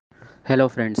Hello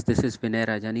friends, this is Vinay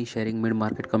Rajani sharing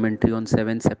mid-market commentary on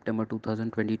 7th September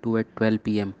 2022 at 12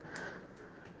 pm.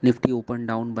 Nifty opened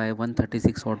down by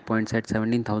 136 odd points at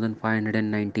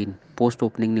 17,519.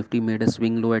 Post-opening Nifty made a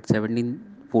swing low at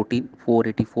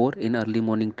 17,484 in early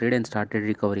morning trade and started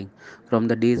recovering. From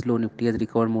the day's low, Nifty has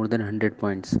recovered more than 100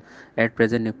 points. At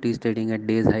present, Nifty is trading at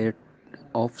day's high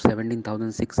of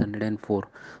 17,604.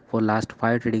 For last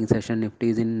 5 trading session, Nifty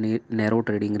is in narrow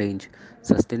trading range.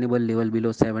 Sustainable level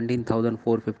below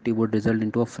 17,450 would result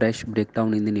into a fresh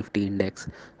breakdown in the Nifty index.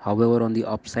 However, on the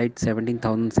upside,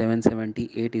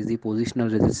 17,778 is the positional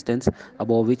resistance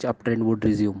above which uptrend would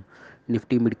resume.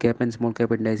 Nifty mid-cap and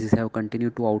small-cap indices have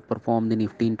continued to outperform the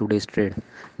Nifty in today's trade.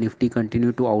 Nifty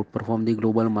continued to outperform the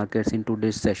global markets in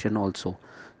today's session also.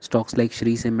 Stocks like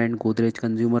Shree Cement, Godrej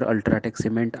Consumer, Ultratech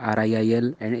Cement,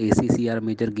 RIIL, and ACC are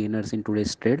major gainers in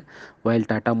today's trade, while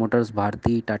Tata Motors,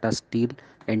 Bharti, Tata Steel,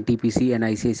 NTPC, and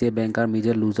ICICI Bank are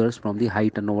major losers from the high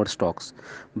turnover stocks.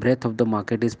 Breadth of the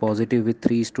market is positive with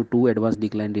 3:2 advanced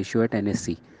decline ratio at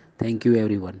NSE. Thank you,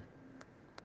 everyone.